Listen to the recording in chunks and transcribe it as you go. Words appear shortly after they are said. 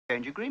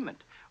exchange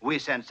agreement. We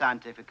send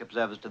scientific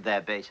observers to their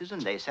bases,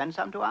 and they send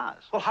some to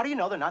ours. Well, how do you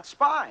know they're not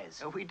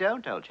spies? Oh, we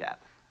don't, old chap.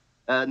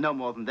 No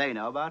more than they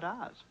know about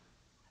ours.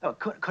 Oh,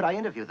 could I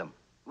interview them?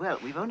 Well,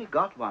 we've only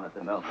got one at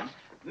the moment.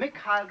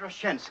 Mikhail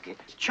Droshensky.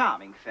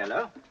 Charming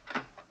fellow.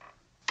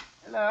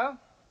 Hello.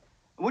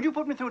 Would you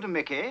put me through to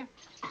Mickey?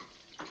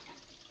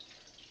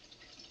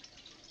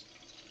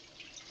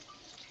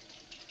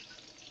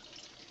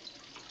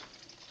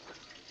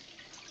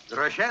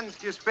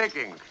 Droshensky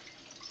speaking.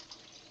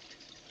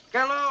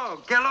 Hello,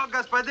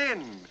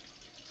 господин.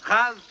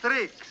 Has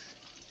tricks.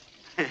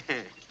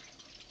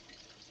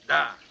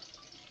 Da.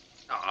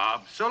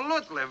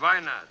 Absolutely, why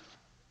not?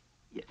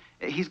 Yeah.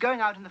 He's going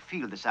out in the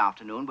field this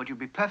afternoon, but you'd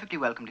be perfectly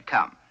welcome to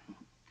come.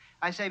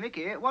 I say,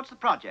 Mickey, what's the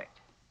project?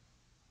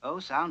 Oh,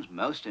 sounds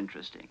most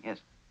interesting,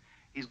 yes.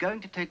 He's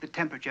going to take the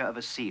temperature of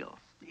a seal.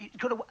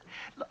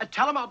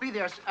 Tell him I'll be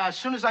there as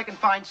soon as I can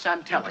find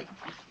Santelli.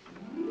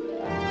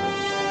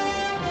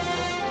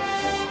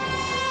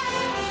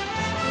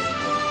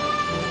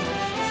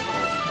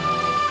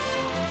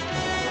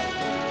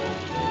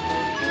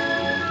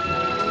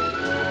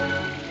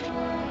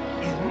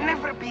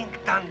 Being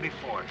done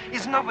before.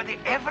 Is nobody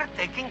ever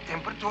taking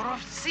temperature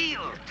of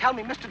seal? Tell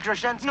me, Mr.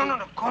 Droshensky.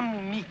 No,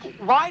 con Mickey.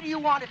 Why do you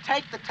want to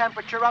take the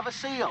temperature of a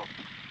seal?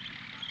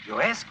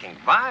 You're asking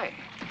why?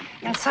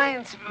 In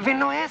science, we're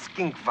not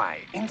asking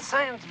why. In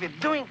science, we're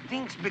doing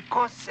things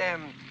because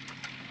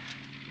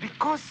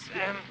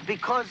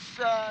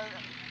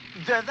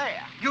they're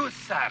there. You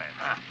said it.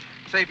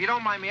 So if you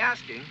don't mind me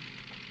asking,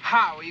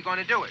 how are you going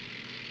to do it?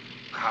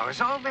 How is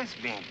all this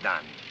being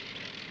done?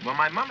 Well,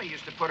 my mummy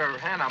used to put her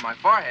hand on my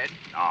forehead.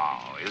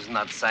 Oh, it's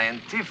not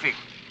scientific.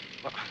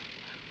 Well,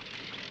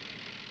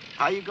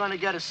 how are you going to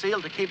get a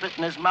seal to keep it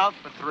in his mouth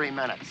for 3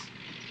 minutes?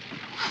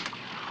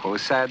 Who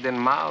said in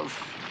mouth?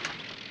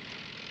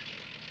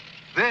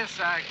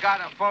 This I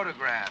got a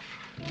photograph.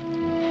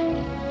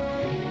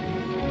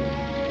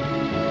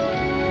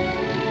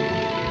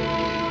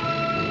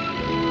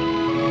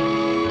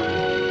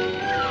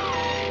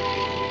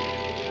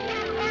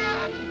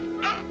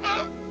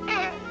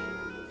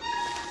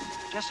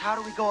 Just how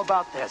do we go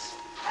about this?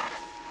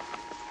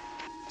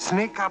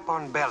 Sneak up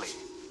on belly.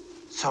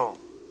 So,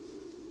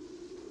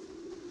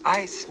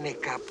 I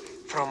sneak up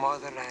from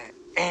other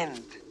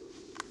end.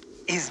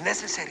 Is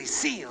necessary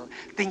seal.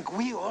 Think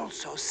we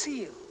also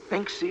seal.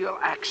 Think seal,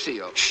 act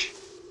seal. Shh.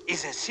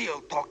 Is a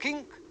seal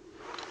talking?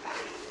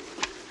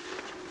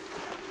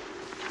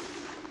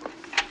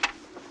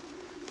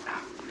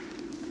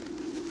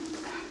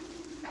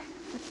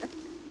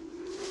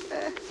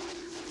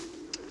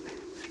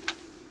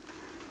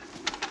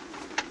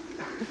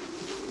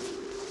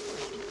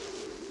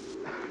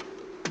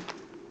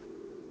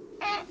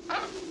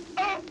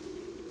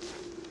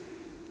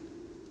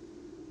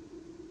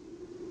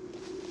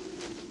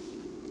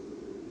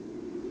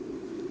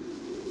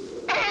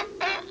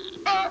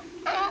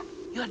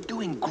 You're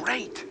doing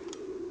great.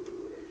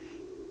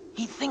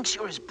 He thinks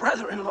you're his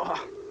brother-in-law.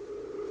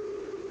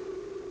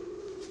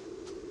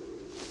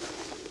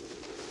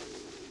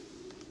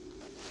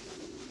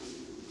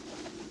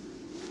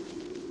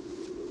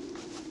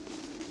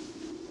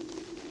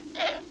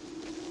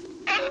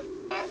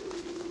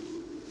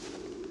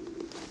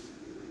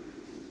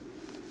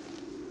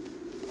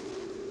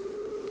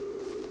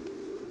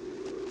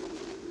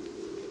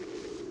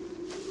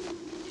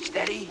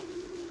 Steady.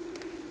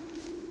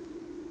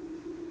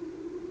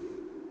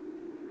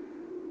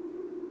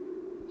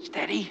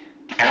 Steady.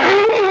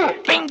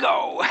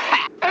 Bingo!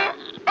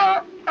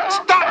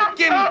 Stop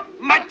him!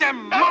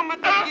 Madam, Mama,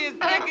 he is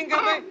taking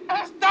away.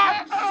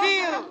 Stop,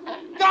 seal!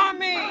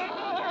 Tommy!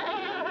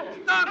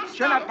 Stop!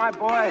 Chin up, my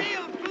boy.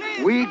 Seal,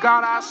 please. We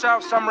got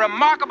ourselves some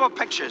remarkable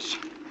pictures.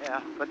 Yeah,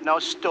 but no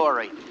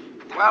story.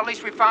 Well, at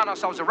least we found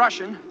ourselves a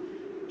Russian.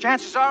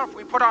 Chances are, if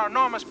we put our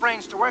enormous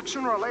brains to work,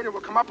 sooner or later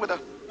we'll come up with a...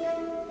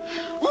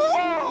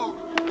 Whoa!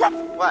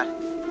 What?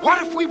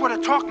 What if we were to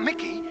talk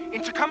Mickey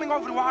into coming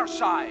over to our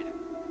side?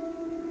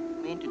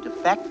 You mean to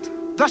defect?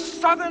 The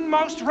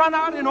southernmost run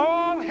out in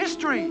all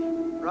history.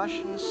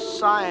 Russian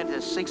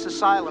scientist seeks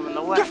asylum in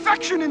the West.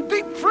 Defection in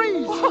deep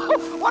freeze.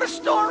 What a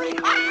story!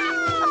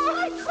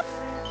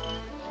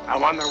 I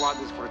wonder what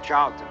is for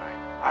chow tonight.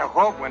 I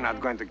hope we're not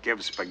going to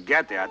give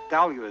spaghetti. I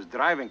tell you, it's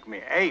driving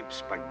me ape,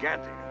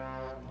 spaghetti.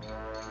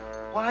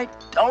 Why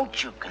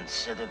don't you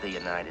consider the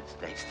United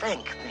States?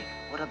 Think.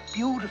 What a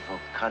beautiful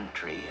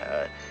country.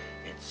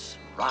 It's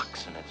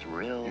rocks and it's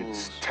rills.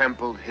 It's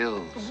templed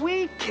hills.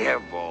 We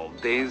have all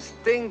these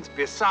things.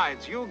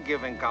 Besides, you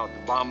giving out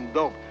bomb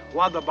dope.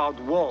 What about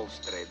Wall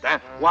Street, eh?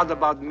 What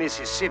about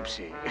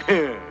Mississippi?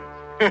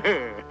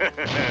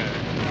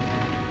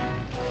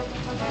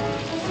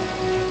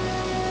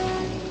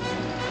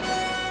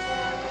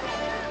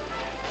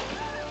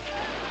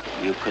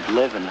 You could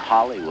live in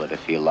Hollywood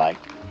if you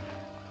liked.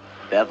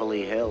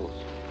 Beverly Hills,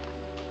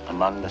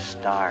 among the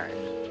stars.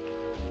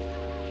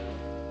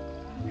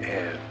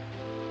 Yeah.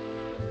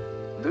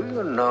 Do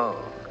you know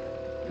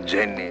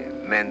Jenny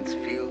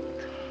Mansfield?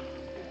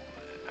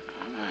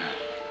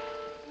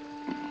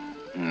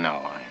 No,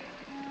 I... 'Cause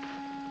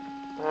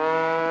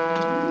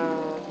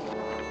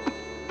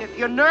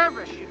you're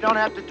nervous, you don't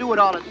have to do it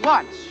all at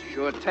once.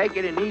 Sure, take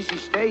it in easy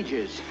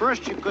stages.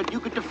 First, you could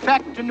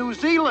defect to New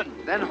Zealand,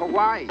 Then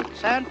Hawaii,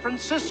 San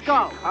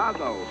Francisco,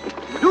 Chicago.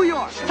 New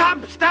York. Stop!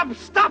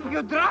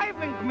 You're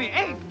driving me.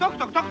 Hey, tuk.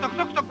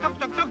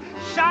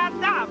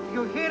 Shut up.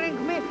 You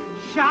hearing me?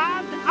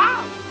 Shut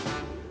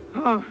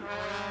up.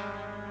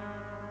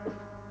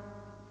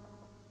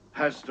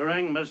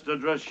 Pestering Mr.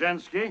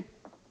 Drashensky,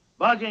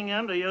 bugging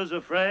him, to use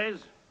a phrase,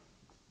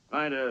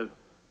 trying to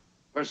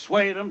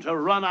persuade him to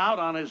run out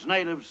on his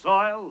native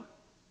soil.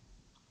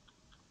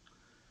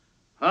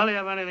 Well, do you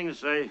have anything to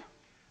say?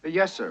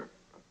 Yes, sir.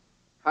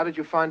 How did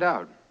you find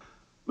out?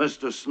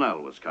 Mr.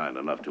 Snell was kind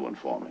enough to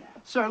inform me.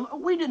 Sir,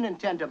 we didn't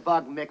intend to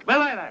bug Mick.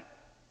 Belay that!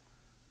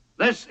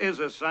 This is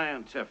a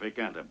scientific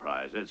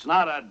enterprise. It's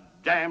not a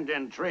damned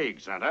intrigue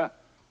center.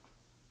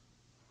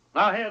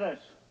 Now, hear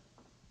this.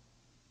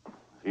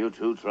 If you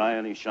two try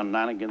any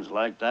shenanigans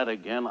like that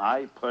again,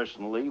 I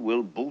personally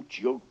will boot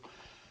you.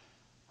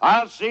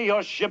 I'll see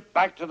your ship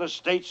back to the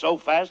States so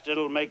fast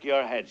it'll make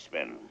your head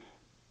spin.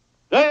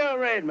 Do you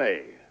read me?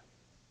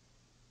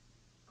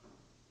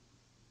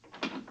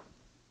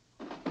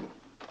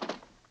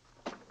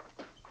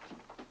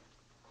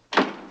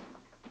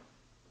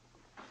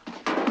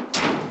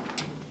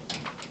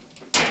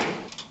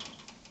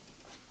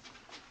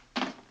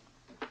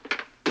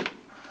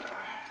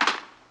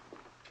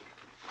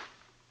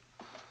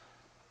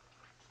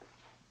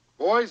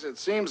 Boys, it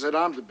seems that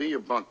I'm to be your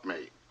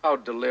bunkmate. How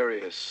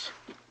delirious.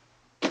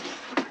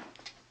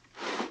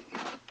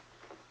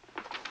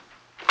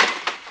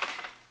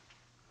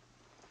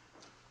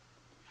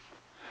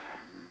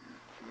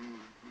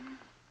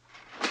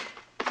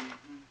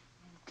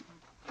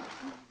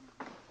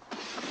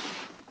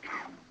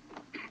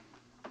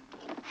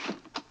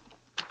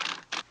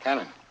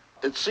 Cannon,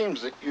 it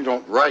seems that you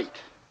don't write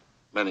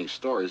many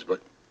stories,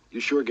 but you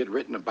sure get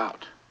written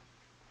about.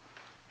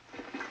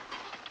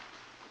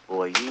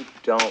 Boy, you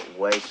don't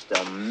waste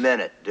a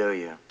minute, do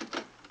you? Them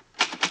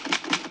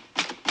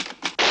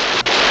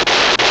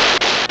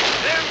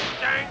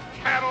dang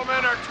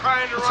cattlemen are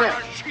trying to run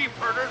our sheep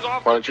herders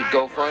off. Why don't you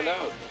go find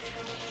out?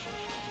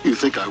 You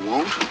think I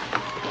won't?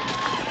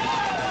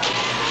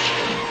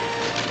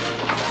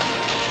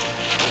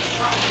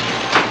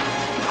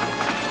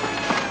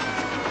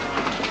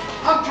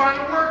 I'm trying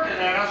to work in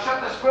there. I'll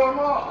shut this film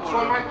off. This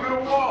one might through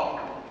the wall.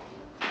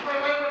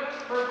 Wait.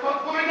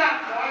 Put me down,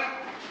 boy.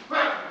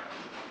 Quick.